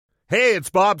Hey, it's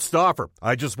Bob Stauffer.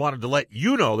 I just wanted to let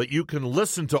you know that you can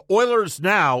listen to Oilers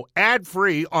Now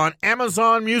ad-free on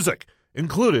Amazon Music,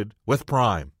 included with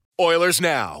Prime. Oilers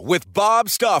Now with Bob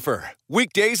Stauffer.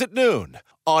 Weekdays at noon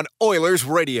on Oilers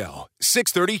Radio,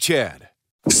 630 CHED.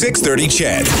 630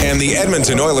 CHED and the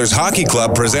Edmonton Oilers Hockey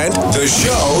Club present the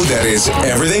show that is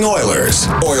everything Oilers.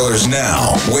 Oilers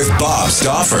Now with Bob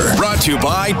Stauffer. Brought to you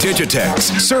by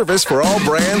Digitex. Service for all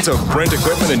brands of print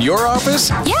equipment in your office?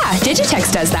 Yeah,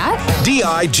 Digitex does that.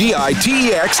 digitex.ca.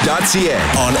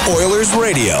 On Oilers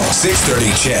Radio, 630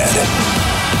 CHED.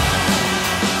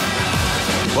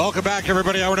 Welcome back,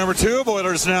 everybody. Hour number 2 of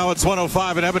Oilers Now. It's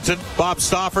 105 in Edmonton. Bob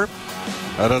Stauffer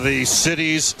out of the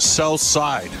city's south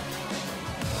side,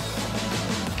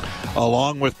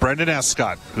 along with Brendan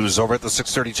Escott, who's over at the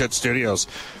 630 CHED Studios.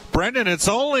 Brendan, it's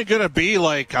only going to be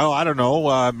like,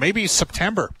 maybe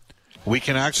September. We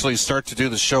can actually start to do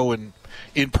the show in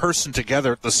person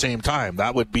together at the same time.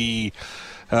 That would be,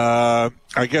 I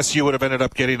guess you would have ended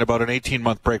up getting about an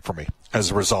 18-month break from me as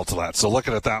a result of that. So look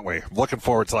at it that way. Looking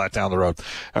forward to that down the road.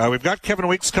 We've got Kevin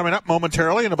Weeks coming up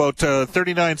momentarily in about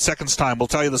 39 seconds time. We'll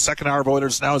tell you the second hour of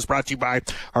Oilers Now is brought to you by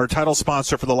our title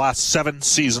sponsor for the last 7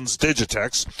 seasons,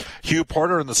 Digitex. Hugh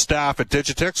Porter and the staff at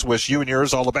Digitex wish you and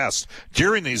yours all the best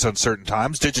during these uncertain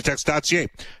times. Digitex.ca,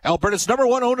 Alberta's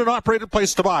 #1 owned and operated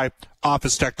place to buy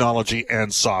office technology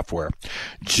and software.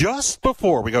 Just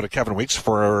before we go to Kevin Weeks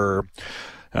for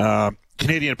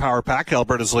Canadian Power Pack,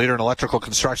 Alberta's leader in electrical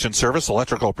construction service,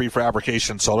 electrical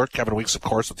prefabrication, solar. Kevin Weeks, of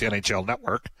course, with the NHL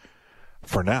Network.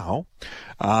 For now,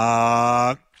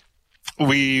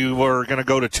 we were going to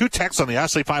go to 2 texts on the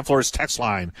Ashley Fine Floors text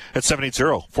line at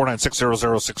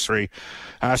 780-496-0063.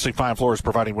 Ashley Fine Floors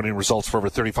providing winning results for over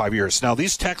 35 years. Now,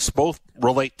 these texts both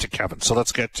relate to Kevin, so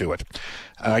let's get to it.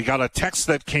 I got a text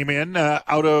that came in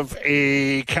out of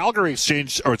a Calgary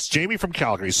exchange, or it's Jamie from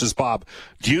Calgary. He says, Bob,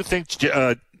 do you think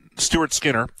Stuart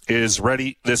Skinner is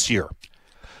ready this year?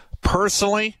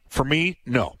 Personally, for me,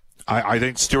 no. I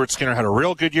think Stuart Skinner had a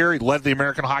real good year. He led the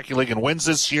American Hockey League in wins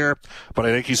this year, but I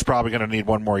think he's probably going to need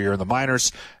one more year in the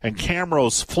minors. And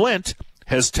Camrose Flint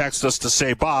has texted us to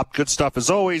say, Bob, good stuff as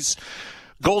always.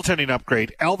 Goaltending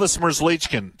upgrade. Elvis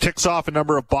Merzlichkin ticks off a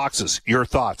number of boxes. Your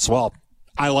thoughts? Well,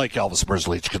 I like Elvis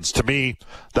Merzlichkin. To me,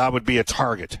 that would be a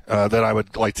target that I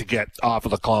would like to get off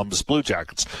of the Columbus Blue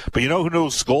Jackets. But you know who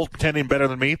knows goaltending better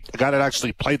than me? The guy that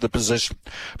actually played the position.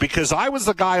 Because I was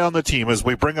the guy on the team as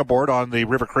we bring aboard on the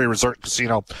River Cree Resort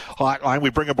Casino hotline.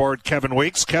 We bring aboard Kevin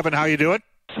Weeks. Kevin, how you doing?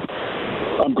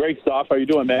 I'm great, Stoff. How you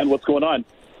doing, man? What's going on?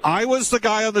 I was the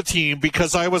guy on the team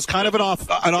because I was kind of an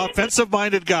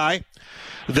offensive-minded guy.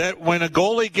 That when a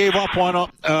goalie gave up one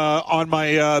on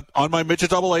my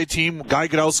midget AA team, Guy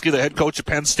Godowski, the head coach of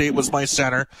Penn State, was my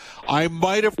center. I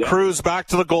might have cruised back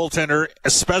to the goaltender,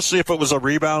 especially if it was a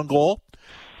rebound goal,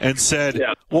 and said,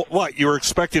 well, what, you were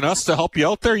expecting us to help you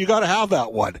out there? You got to have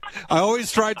that one. I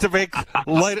always tried to make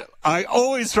light of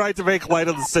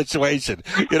the situation.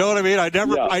 You know what I mean? I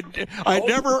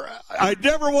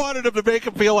never wanted him to make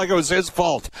him feel like it was his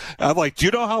fault. I'm like, do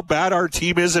you know how bad our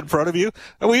team is in front of you?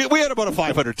 We had about a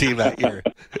 500 team that year.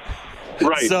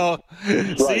 Right. So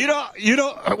you know,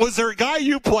 was there a guy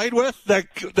you played with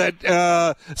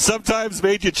that sometimes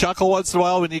made you chuckle once in a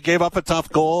while when you gave up a tough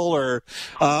goal, or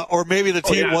maybe the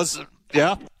team wasn't?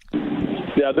 Yeah.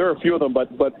 Yeah, there are a few of them,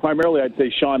 but primarily I'd say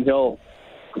Sean Hill.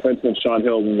 For instance, Sean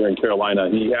Hill when we were in Carolina,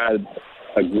 he had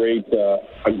a great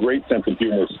sense of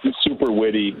humor, super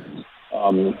witty,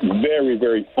 very,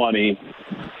 very funny,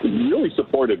 really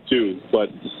supportive too. But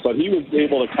he was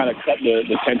able to kind of cut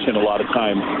the tension a lot of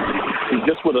times,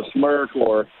 just with a smirk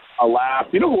or a laugh.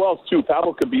 You know who else too?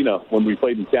 Pavel Kabina, when we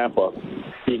played in Tampa,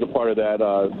 he was a part of that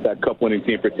cup-winning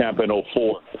team for Tampa in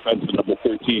 2004, defenseman number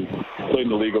 13, played in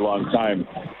the league a long time.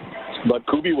 But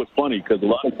Kubi was funny because a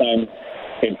lot of times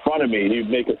in front of me, he'd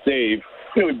make a save.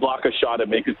 You know, he'd block a shot and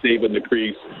make a save in the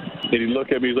crease. And he'd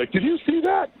look at me, he's like, "Did you see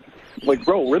that?" I'm like,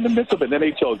 bro, we're in the midst of an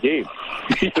NHL game.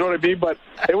 You know what I mean? But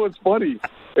it was funny.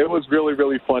 It was really,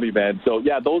 really funny, man. So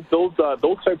yeah, those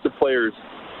types of players,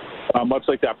 much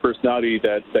like that personality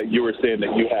that you were saying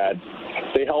that you had,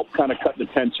 they help kind of cut the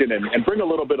tension and bring a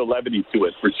little bit of levity to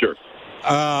it, for sure.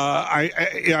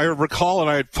 I recall, and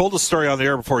I had told the story on the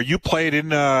air before. You played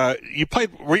how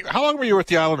long were you with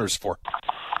the Islanders for?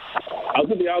 I was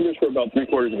with the Islanders for about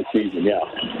 3/4 of the season. Yeah.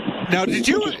 Now, which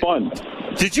was fun.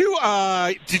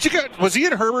 Was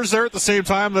Ian Herbers there at the same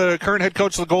time? The current head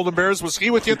coach of the Golden Bears, was he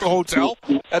with you at the hotel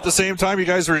at the same time? You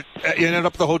guys ended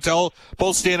up at the hotel,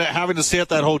 both having to stay at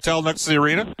that hotel next to the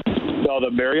arena. No, the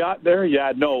Marriott there.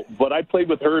 Yeah, no. But I played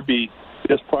with Herbie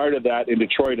just prior to that in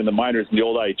Detroit in the minors in the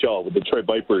old IHL with the Detroit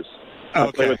Vipers.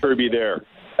 I played with Herbie there.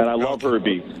 And I love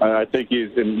Herbie. I think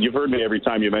and you've heard me every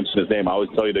time you mention his name. I always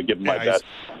tell you to give him my best.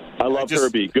 I love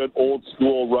Herbie. Good old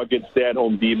school, rugged,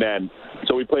 stay-at-home D-man.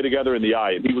 So we played together in the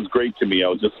I, and he was great to me. I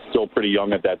was just still pretty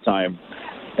young at that time.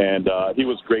 And he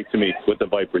was great to me with the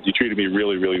Vipers. He treated me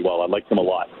really, really well. I liked him a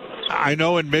lot. I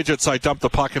know in midgets I dumped the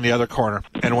puck in the other corner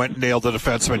and went and nailed the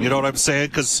defenseman. You know what I'm saying?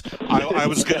 Because I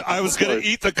was gonna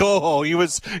eat the coho. He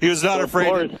was not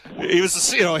afraid. He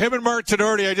was, him and Mark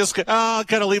Tenorti. I just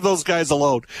kind of leave those guys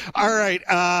alone. All right.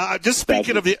 Just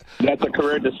speaking of the. That's a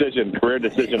career decision. Career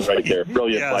decision right there.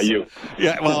 Brilliant by you.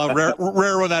 Yeah. Well,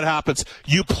 rare when that happens.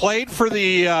 You played for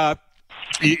the.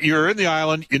 You're in the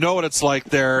island. You know what it's like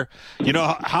there.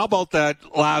 How about that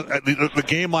the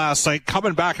game last night?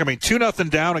 Coming back, 2-0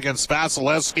 down against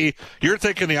Vasilevsky. You're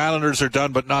thinking the Islanders are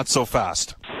done, but not so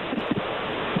fast.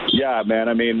 Yeah, man.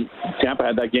 Tampa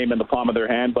had that game in the palm of their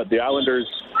hand, but the Islanders,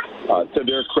 to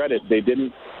their credit, they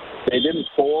didn't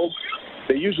fold.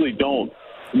 They usually don't.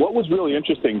 What was really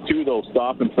interesting, too, though,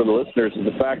 stopping for the listeners, is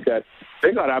the fact that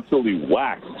they got absolutely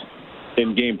waxed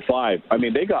in Game 5.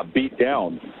 They got beat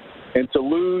down. And to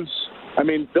lose,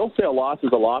 they'll say a loss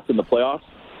is a loss in the playoffs,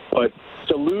 but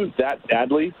to lose that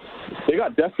badly, they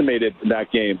got decimated in that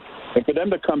game. And for them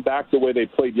to come back the way they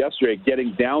played yesterday,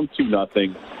 getting down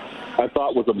 2-0, I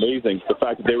thought was amazing. The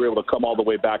fact that they were able to come all the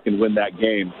way back and win that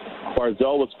game.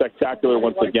 Barzal was spectacular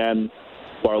once again.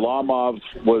 Varlamov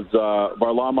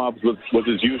was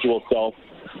his usual self.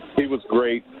 He was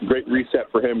great. Great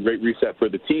reset for him. Great reset for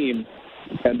the team.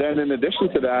 And then in addition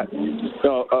to that,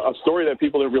 a story that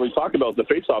people didn't really talk about is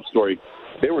the faceoff story.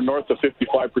 They were north of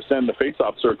 55% in the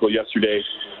faceoff circle yesterday.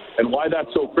 And why that's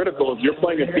so critical is you're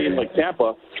playing a team like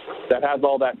Tampa that has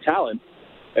all that talent.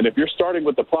 And if you're starting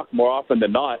with the puck more often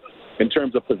than not in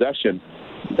terms of possession,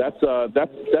 that's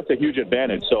a huge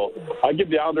advantage. So I give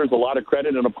the Islanders a lot of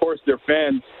credit. And, of course, their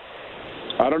fans,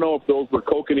 I don't know if those were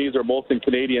Kokanese or Molson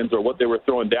Canadians or what they were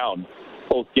throwing down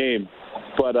post-game.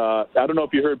 But I don't know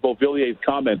if you heard Beauvillier's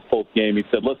comments post-game. He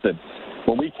said, listen,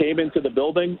 when we came into the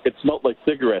building, it smelled like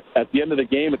cigarettes. At the end of the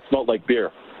game, it smelled like beer.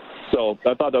 So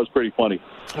I thought that was pretty funny.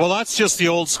 Well, that's just the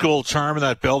old-school charm of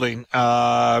that building.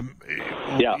 Yeah.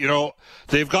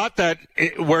 They've got that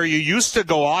where you used to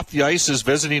go off the ice as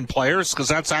visiting players, because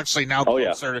that's actually now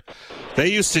closer. Yeah. They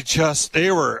used to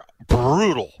they were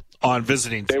brutal on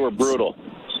visiting teams. They were brutal.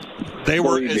 They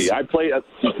were. I played.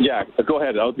 Yeah, go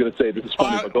ahead. I was going to say this is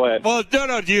funny, but go ahead. Well,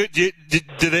 no. Did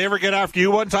they ever get after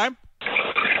you one time?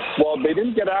 Well, they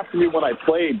didn't get after me when I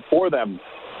played for them,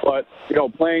 but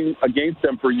playing against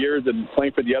them for years and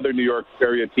playing for the other New York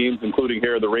area teams, including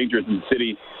here the Rangers in the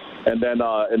city, and then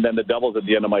the Devils at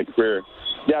the end of my career.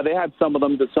 Yeah, they had some of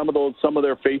them. Some of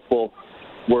their faithful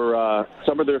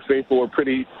were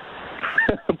pretty.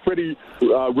 pretty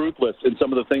ruthless in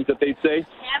some of the things that they say.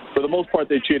 For the most part,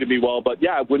 they treated me well. But,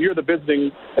 yeah, when you're the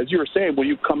visiting, as you were saying, when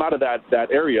you come out of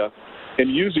that area,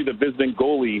 and usually the visiting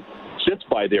goalie sits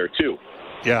by there too.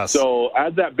 Yes. So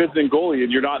as that visiting goalie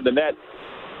and you're not in the net,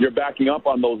 you're backing up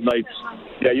on those nights.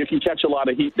 Yeah, you can catch a lot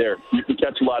of heat there.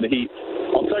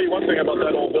 I'll tell you one thing about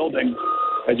that old building.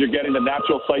 As you're getting the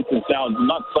natural sights and sounds,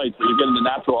 not sights, but you're getting the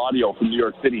natural audio from New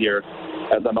York City here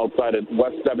as I'm outside at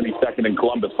West 72nd in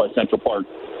Columbus by Central Park.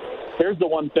 Here's the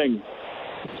one thing.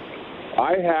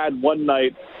 I had one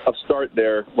night of start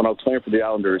there when I was playing for the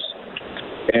Islanders,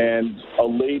 and a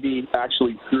lady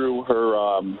actually threw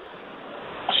her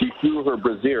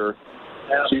brassiere.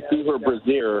 She threw her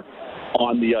brassiere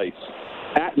on the ice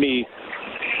at me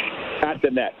at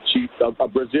the net. A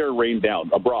brassiere rained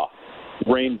down, a bra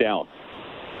rained down.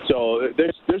 So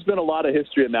there's been a lot of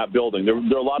history in that building. There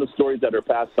are a lot of stories that are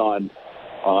passed on.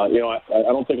 I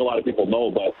don't think a lot of people know,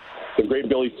 but the great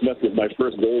Billy Smith was my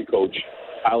first goalie coach,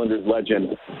 Islanders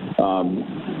legend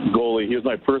goalie. He was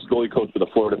my first goalie coach for the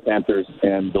Florida Panthers,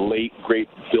 and the late, great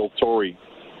Bill Torrey,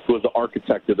 who was the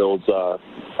architect of those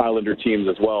Islander teams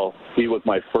as well. He was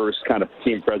my first kind of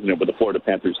team president with the Florida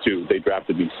Panthers, too. They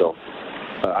drafted me, so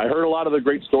I heard a lot of the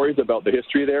great stories about the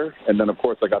history there, and then, of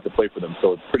course, I got to play for them,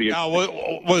 so it's pretty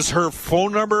interesting. Now, was her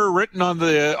phone number written on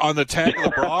the tag of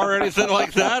the bra or anything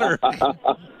like that? Or?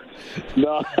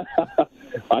 No.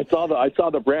 I saw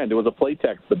the brand. It was a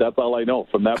Playtex, but that's all I know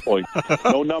from that point.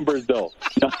 No numbers, though.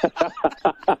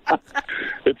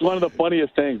 It's one of the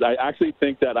funniest things. I actually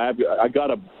think that I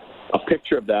got a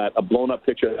picture of that, a blown-up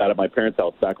picture of that at my parents'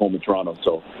 house back home in Toronto.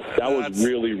 So that was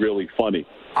really, really funny.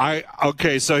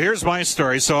 Okay, so here's my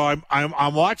story. So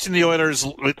I'm watching the Oilers.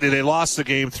 They lost the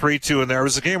game 3-2, and there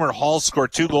was a game where Hall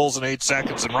scored 2 goals in 8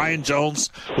 seconds, and Ryan Jones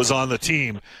was on the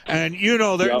team. And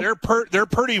they're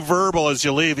pretty verbal as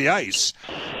you leave the ice.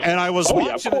 And I was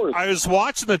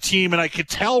watching the team, and I could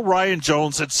tell Ryan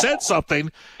Jones had said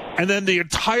something, And then the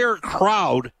entire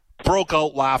crowd broke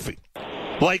out laughing.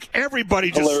 Like, everybody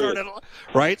just started,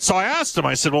 right? So I asked him,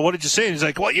 I said, well, what did you say? And he's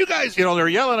like, well, you guys, they're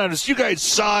yelling at us, you guys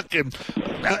suck, and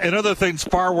other things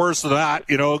far worse than that,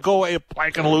 go away,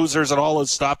 planking losers and all this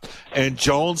stuff. And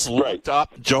Jones looked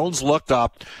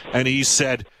up, and he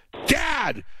said,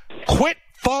 Dad, quit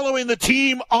following the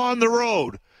team on the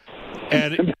road.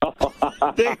 And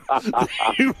they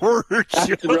were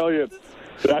just brilliant.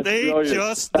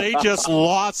 They just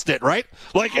lost it, right?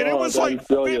 Like, and it was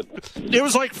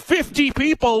like 50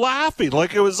 people laughing.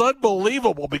 Like, it was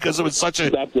unbelievable because it was such a.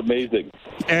 That's amazing.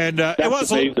 And it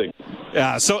was amazing.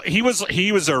 Yeah, so he was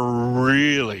a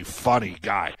really funny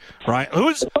guy, right? Who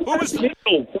was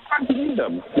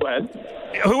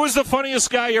the funniest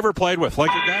guy you ever played with? Like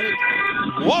a guy that,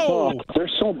 whoa!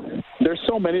 There's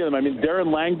so many of them. I mean,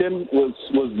 Darren Langdon was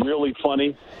really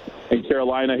funny in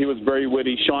Carolina. He was very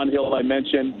witty. Sean Hill, I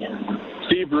mentioned.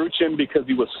 Steve Ruchin, because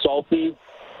he was salty,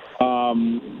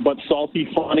 but salty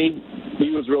funny.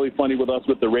 He was really funny with us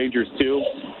with the Rangers too.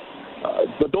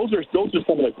 But those are some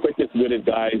of the quickest witted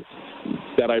guys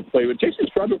that I played with. Jason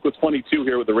Strudwick was funny too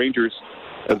here with the Rangers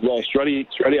as well. Struddy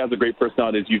has a great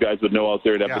personality, as you guys would know out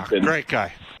there at Edmonton. Great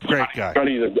guy.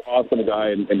 Struddy's an awesome guy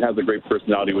and has a great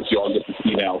personality, which you all get to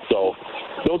see now. So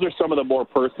those are some of the more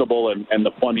personable and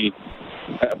the funny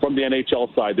from the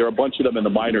NHL side. There are a bunch of them in the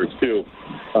minors too.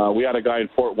 We had a guy in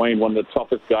Fort Wayne, one of the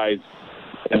toughest guys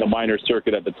in the minor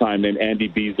circuit at the time, named Andy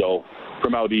Bezo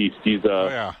from out east. He's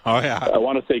I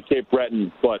want to say Cape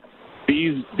Breton, but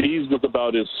Bees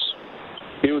was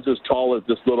he was as tall as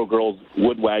this little girl's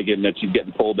wood wagon that she's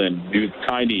getting pulled in. He was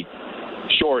tiny,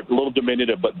 short, a little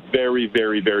diminutive, but very,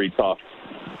 very, very tough.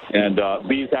 And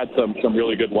Bees had some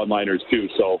really good one-liners too.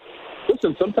 So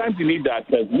listen, sometimes you need that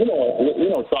because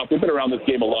Soft, we've been around this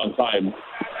game a long time,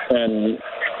 and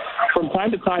from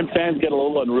time to time fans get a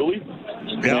little unruly,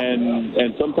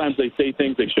 and sometimes they say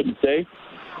things they shouldn't say,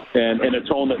 and in a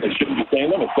tone that they shouldn't be saying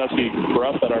them, especially for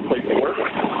us at our place of work.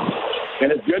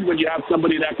 And it's good when you have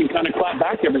somebody that can kind of clap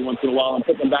back every once in a while and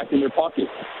put them back in their pocket.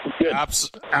 It's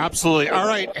good. Absolutely. All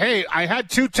right. Hey, I had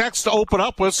 2 texts to open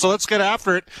up with, so let's get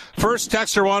after it. First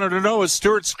texter wanted to know, is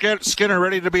Stuart Skinner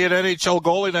ready to be an NHL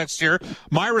goalie next year?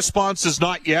 My response is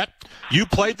not yet. You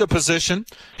played the position.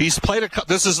 He's played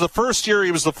this is the first year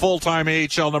he was the full-time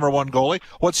AHL number 1 goalie.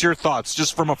 What's your thoughts,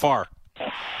 just from afar?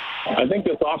 I think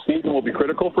this offseason will be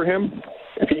critical for him.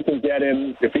 If he can get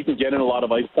in a lot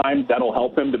of ice time, that'll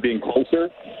help him to being closer.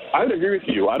 I would agree with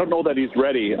you. I don't know that he's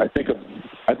ready. I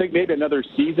think maybe another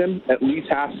season, at least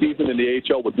half season in the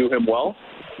AHL would do him well,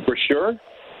 for sure.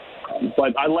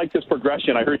 But I like this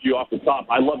progression. I heard you off the top.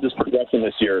 I love this progression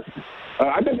this year.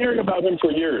 I've been hearing about him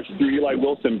for years through Eli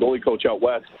Wilson, goalie coach out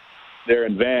west there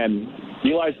in Van.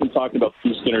 Eli's been talking about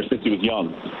Stu Skinner since he was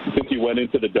young, since he went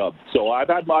into the Dub. So I've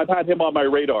had him on my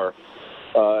radar.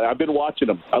 I've been watching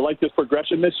him. I like this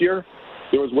progression this year.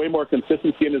 There was way more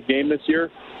consistency in his game this year.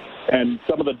 And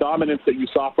some of the dominance that you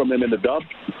saw from him in the Dub,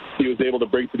 he was able to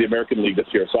bring to the American League this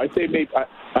year. So I say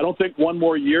I don't think one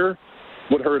more year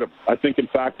would hurt him. I think, in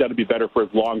fact, that would be better for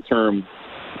his long-term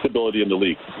stability in the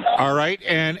league. All right.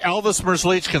 And Elvis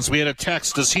Merzlikins, we had a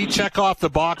text. Does he check off the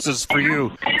boxes for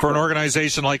you for an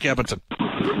organization like Edmonton?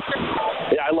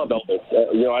 Yeah, I love Elvis.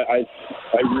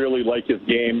 I really like his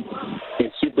game.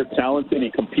 He's super talented. He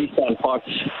competes on pucks.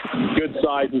 Good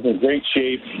size. He's in great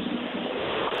shape.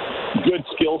 Good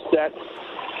skill set.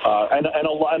 And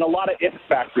a lot of it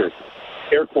factors.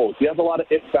 Air quotes. He has a lot of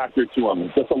it factor to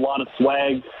him. Just a lot of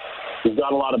swag. He's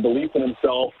got a lot of belief in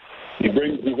himself. He's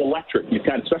electric. He's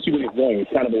especially when he's going, he's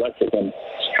kind of electric. And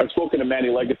I've spoken to Manny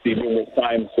Legacy numerous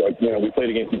times. We played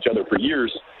against each other for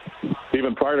years,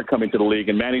 even prior to coming to the league.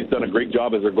 And Manny's done a great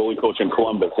job as our goalie coach in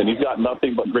Columbus. And he's got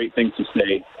nothing but great things to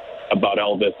say about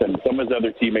Elvis. And some of his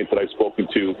other teammates that I've spoken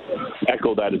to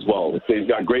echo that as well. He's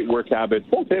got great work habits,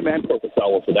 both him and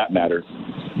Korpisalo for that matter.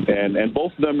 And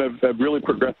both of them have really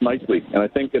progressed nicely. And I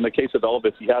think in the case of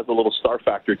Elvis, he has a little star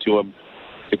factor to him.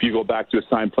 If you go back to his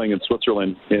time playing in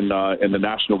Switzerland, in the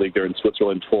National League there in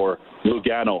Switzerland for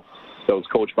Lugano, that was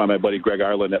coached by my buddy Greg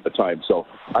Ireland at the time. So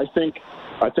I think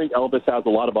Elvis has a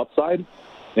lot of upside,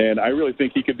 and I really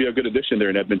think he could be a good addition there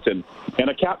in Edmonton. And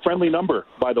a cap-friendly number,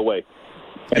 by the way.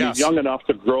 And He's young enough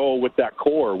to grow with that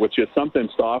core, which is something,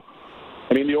 Stoff.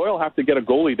 I mean, the Oil have to get a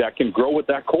goalie that can grow with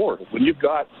that core. When you've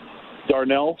got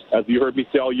Darnell, as you heard me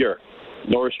say all year,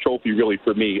 Norris Trophy really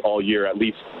for me all year, at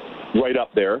least right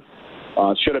up there.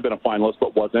 Should have been a finalist,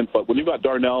 but wasn't. But when you've got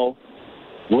Darnell,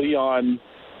 Leon,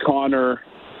 Connor,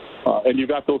 and you've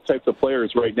got those types of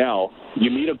players right now, you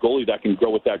need a goalie that can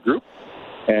grow with that group.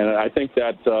 And I think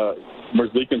that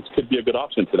Merzlikins could be a good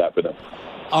option for that for them.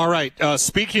 All right.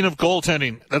 Speaking of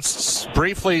goaltending, let's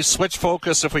briefly switch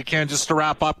focus if we can, just to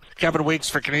wrap up. Kevin Weeks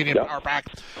for Canadian Power Pack.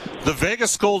 The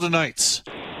Vegas Golden Knights.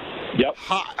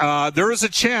 Yep. There is a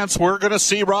chance we're going to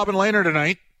see Robin Lehner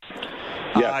tonight.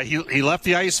 Yeah. He left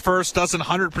the ice first. Doesn't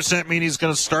 100% mean he's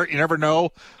going to start. You never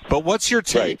know. But what's your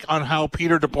take on how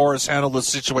Peter DeBoer has handled the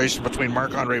situation between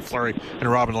Marc-Andre Fleury and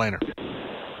Robin Lehner?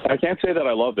 I can't say that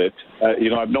I love it.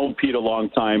 I've known Pete a long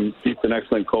time. He's an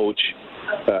excellent coach.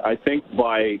 I think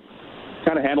by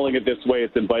kind of handling it this way,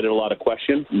 it's invited a lot of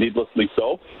questions, needlessly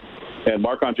so. And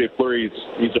Marc-Andre Fleury,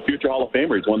 he's a future Hall of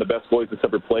Famer. He's one of the best goalies that's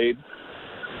ever played.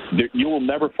 You will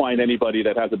never find anybody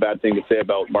that has a bad thing to say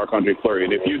about Marc-Andre Fleury.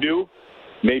 And if you do,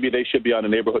 maybe they should be on a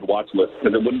neighborhood watch list,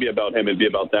 because it wouldn't be about him, it'd be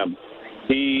about them.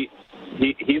 He's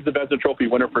the Vezina Trophy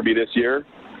winner for me this year.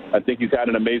 I think he's had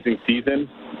an amazing season.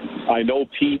 I know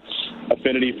Pete's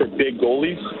affinity for big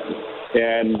goalies,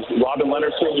 and Robin Lehner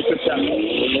certainly fits that.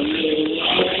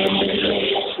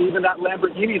 Even that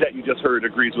Lamborghini that you just heard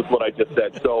agrees with what I just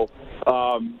said. So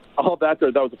all that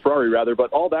was a Ferrari rather,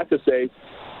 but all that to say,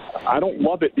 I don't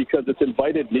love it because it's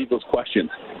invited needless questions.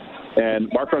 And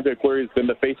Marc-Andre Fleury has been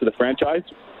the face of the franchise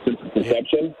since its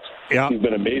inception. Yeah. He's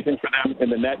been amazing for them in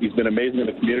the net. He's been amazing in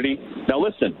the community. Now,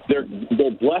 listen, they're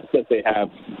blessed that they have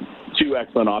two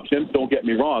excellent options. Don't get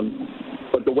me wrong.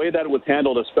 But the way that it was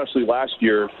handled, especially last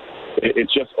year,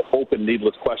 it's just open,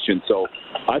 needless questions. So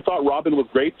I thought Robin was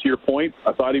great, to your point.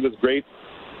 I thought he was great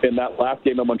in that last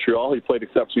game in Montreal. He played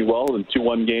exceptionally well in a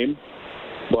 2-1 game.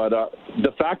 But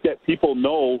the fact that people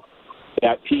know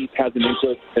that Pete has an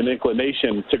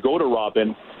inclination to go to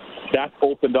Robin, that's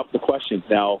opened up the questions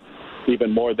now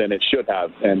even more than it should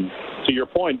have. And to your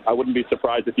point, I wouldn't be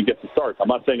surprised if he gets a start. I'm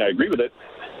not saying I agree with it,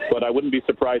 but I wouldn't be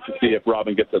surprised to see if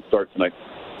Robin gets a start tonight.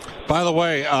 By the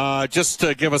way, just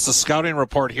to give us a scouting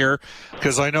report here,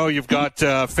 because I know you've got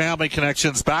family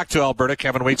connections back to Alberta.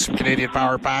 Kevin Weeks from Canadian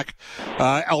Power Pack.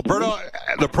 Alberta,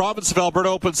 the province of Alberta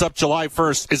opens up July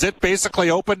 1st. Is it basically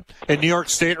open in New York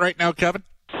State right now, Kevin?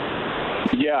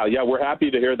 Yeah, we're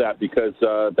happy to hear that, because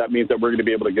that means that we're going to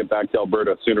be able to get back to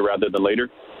Alberta sooner rather than later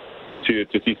to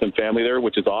see some family there,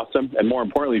 which is awesome. And more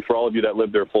importantly, for all of you that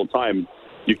live there full time,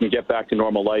 you can get back to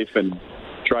normal life and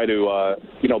try to,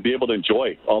 be able to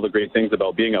enjoy all the great things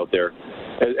about being out there.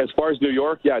 As far as New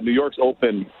York, New York's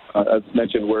open. As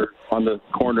mentioned, we're on the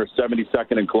corner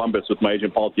 72nd and Columbus with my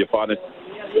agent, Paul Theophanis.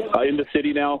 In the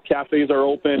city now, cafes are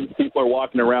open. People are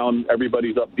walking around.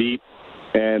 Everybody's upbeat.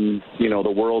 And,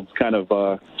 the world's kind of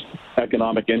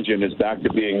economic engine is back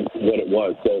to being what it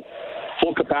was. So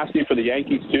full capacity for the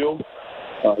Yankees, too.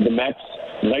 The Mets,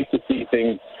 nice to see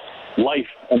life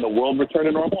and the world return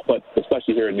to normal, but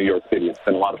especially here in New York City. It's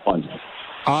been a lot of fun.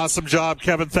 Awesome job,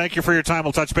 Kevin. Thank you for your time.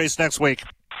 We'll touch base next week.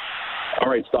 All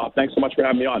right, stop. Thanks so much for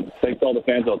having me on. Thanks to all the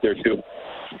fans out there, too.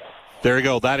 There you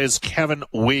go. That is Kevin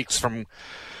Weeks from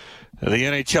the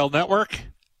NHL Network,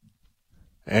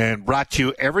 and brought to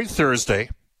you every Thursday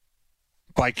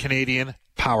by Canadian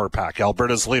Power Pack,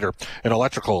 Alberta's leader in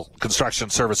electrical construction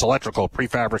service, electrical,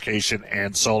 prefabrication,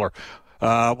 and solar.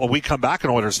 When we come back in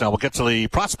Oilers Now, we'll get to the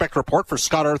prospect report for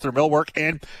Scott Arthur Millwork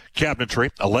and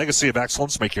Cabinetry, a legacy of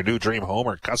excellence. Make your new dream home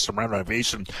or custom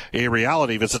renovation a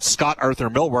reality. Visit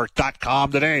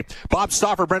ScottArthurMillwork.com today. Bob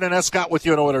Stauffer, Brendan Escott with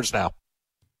you in Oilers Now.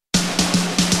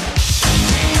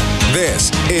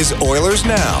 This is Oilers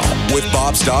Now with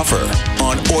Bob Stauffer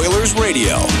on Oilers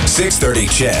Radio, 630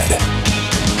 CHED.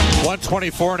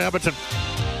 124 in Edmonton.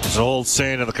 There's an old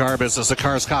saying in the car business, the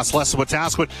cars cost less than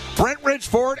Wetaskiwin. Brent Ridge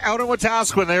Ford out in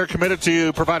Wetaskiwin. They are committed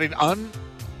to providing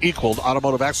unequaled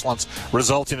automotive excellence,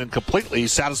 resulting in completely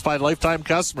satisfied lifetime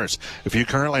customers. If you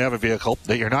currently have a vehicle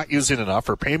that you're not using enough,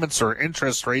 or payments or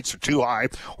interest rates are too high,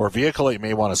 or a vehicle that you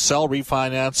may want to sell,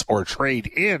 refinance, or trade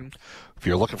in, if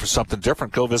you're looking for something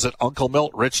different, go visit Uncle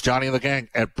Milt, Rich, Johnny, and the gang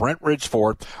at Brent Ridge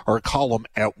Ford, or call them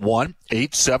at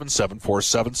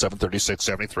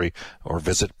 1-877-477-3673, or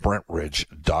visit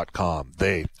BrentRidge.com.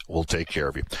 They will take care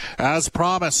of you. As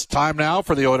promised, time now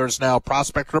for the Oilers Now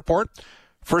Prospect Report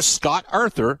for Scott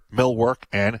Arthur, Millwork,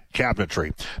 and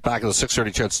Cabinetry. Back in the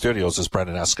 630 CHED studios is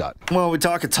Brendan Escott. Well, we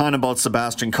talk a ton about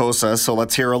Sebastian Cossa, so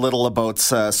let's hear a little about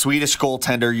Swedish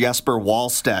goaltender Jesper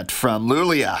Wallstedt from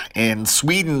Luleå in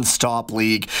Sweden's top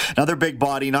league. Another big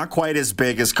body, not quite as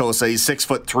big as Cossa. He's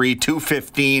 6'3",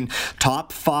 215,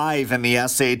 top 5 in the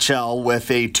SHL with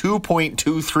a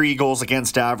 2.23 goals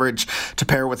against average to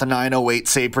pair with a .908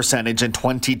 save percentage in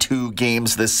 22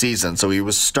 games this season. So he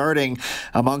was starting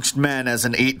amongst men as an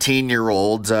an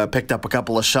 18-year-old. Picked up a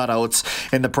couple of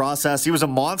shutouts in the process. He was a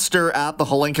monster at the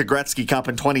Hlinka Gretzky Cup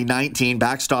in 2019,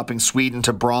 backstopping Sweden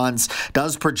to bronze.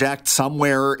 Does project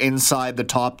somewhere inside the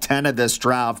top 10 of this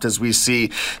draft as we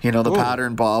see, the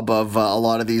pattern, Bob, of a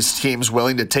lot of these teams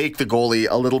willing to take the goalie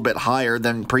a little bit higher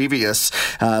than previous.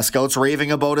 Scouts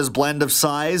raving about his blend of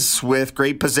size with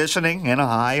great positioning and a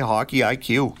high hockey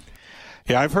IQ.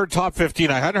 Yeah, I've heard top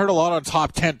 15. I hadn't heard a lot on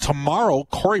top 10. Tomorrow,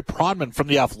 Corey Pronman from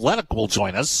The Athletic will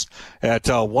join us at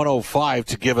 1:05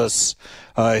 to give us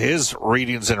his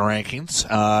readings and rankings,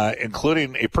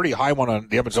 including a pretty high one on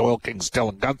the Edmonton Oil Kings'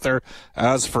 Dylan Guenther.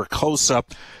 As for Kosa,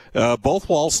 both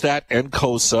Wallstedt and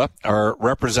Kosa are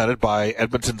represented by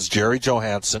Edmonton's Jerry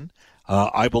Johansson.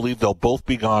 I believe they'll both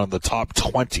be gone in the top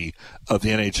 20 of the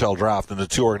NHL draft, and the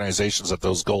two organizations that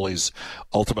those goalies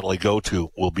ultimately go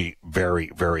to will be very,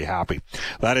 very happy.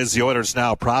 That is the Oilers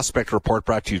Now Prospect Report,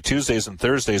 brought to you Tuesdays and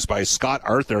Thursdays by Scott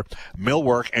Arthur,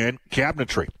 Millwork and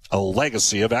Cabinetry, a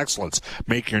legacy of excellence.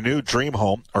 Make your new dream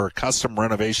home or custom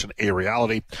renovation a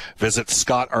reality. Visit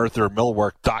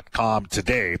ScottArthurMillwork.com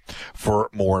today for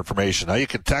more information. Now, you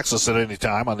can text us at any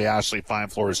time on the Ashley Fine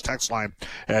Floors text line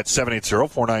at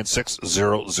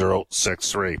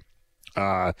 780-496-0063.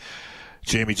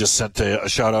 Jamie just sent a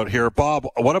shout out here. Bob,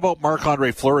 what about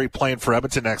Marc-Andre Fleury playing for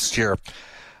Edmonton next year?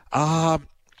 You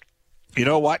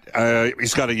know what?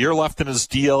 He's got a year left in his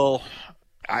deal.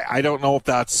 I don't know if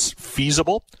that's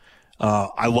feasible.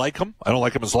 I like him. I don't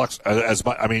like him as much.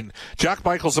 I mean, Jack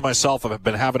Michaels and myself have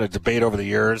been having a debate over the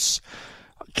years,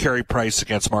 Carey Price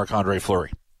against Marc-Andre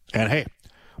Fleury. And hey,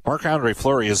 Marc-Andre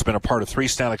Fleury has been a part of 3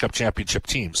 Stanley Cup championship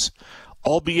teams,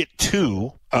 albeit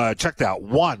 2, check that,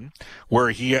 1,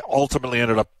 where he ultimately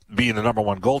ended up being the number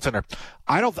 1 goaltender.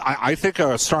 I think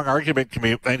a strong argument can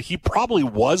be, and he probably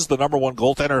was the number 1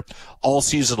 goaltender all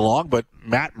season long, but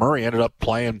Matt Murray ended up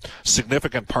playing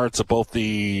significant parts of both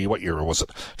the, what year was it,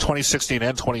 2016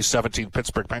 and 2017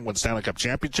 Pittsburgh Penguins Stanley Cup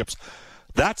championships.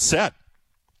 That said,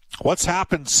 what's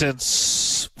happened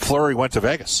since Fleury went to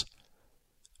Vegas?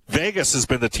 Vegas has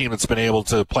been the team that's been able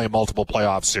to play multiple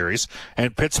playoff series,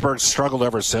 and Pittsburgh struggled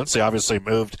ever since. They obviously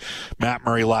moved Matt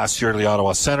Murray last year to the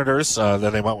Ottawa Senators.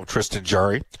 Then they went with Tristan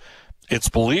Jarry. It's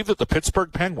believed that the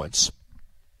Pittsburgh Penguins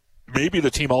may be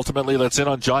the team ultimately that's in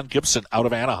on John Gibson out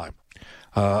of Anaheim.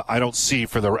 I don't see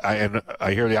and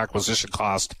I hear the acquisition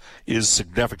cost is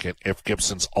significant if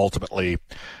Gibson's ultimately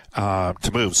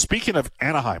to move. Speaking of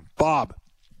Anaheim, Bob,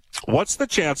 what's the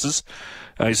chances?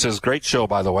 He says, great show,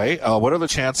 by the way. What are the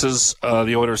chances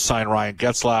the Oilers sign Ryan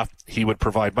Getzlaf? He would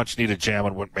provide much-needed jam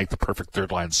and would make the perfect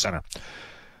third-line center.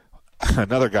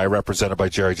 Another guy represented by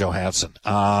Jerry Johansson.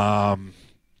 I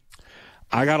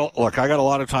got a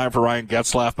lot of time for Ryan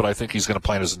Getzlaf, but I think he's going to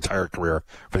play his entire career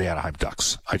for the Anaheim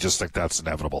Ducks. I just think that's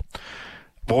inevitable.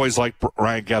 Boys like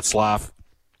Ryan Getzlaf.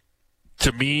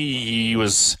 To me, he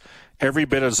was every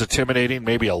bit as intimidating,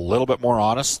 maybe a little bit more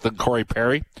honest than Corey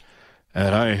Perry.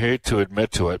 And I hate to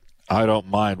admit to it, I don't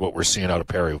mind what we're seeing out of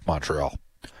Perry with Montreal.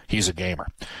 He's a gamer.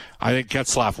 I think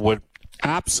Getzlaf would.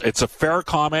 It's a fair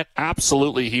comment.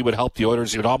 Absolutely, he would help the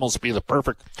Oilers. He would almost be the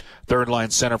perfect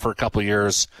third-line center for a couple of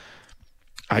years.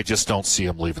 I just don't see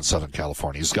him leaving Southern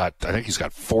California. I think he's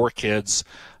got 4 kids.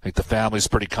 I think the family's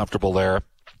pretty comfortable there.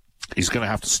 He's going to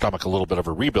have to stomach a little bit of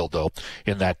a rebuild, though,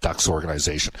 in that Ducks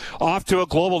organization. Off to a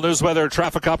global news weather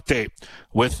traffic update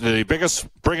with the biggest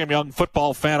Brigham Young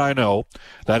football fan I know.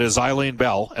 That is Eileen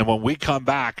Bell. And when we come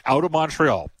back out of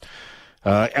Montreal,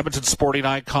 Edmonton sporting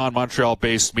icon,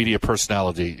 Montreal-based media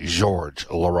personality, Georges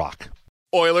Laraque.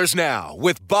 Oilers Now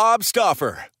with Bob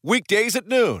Stauffer. Weekdays at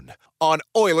noon on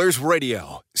Oilers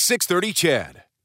Radio, 630 CHED.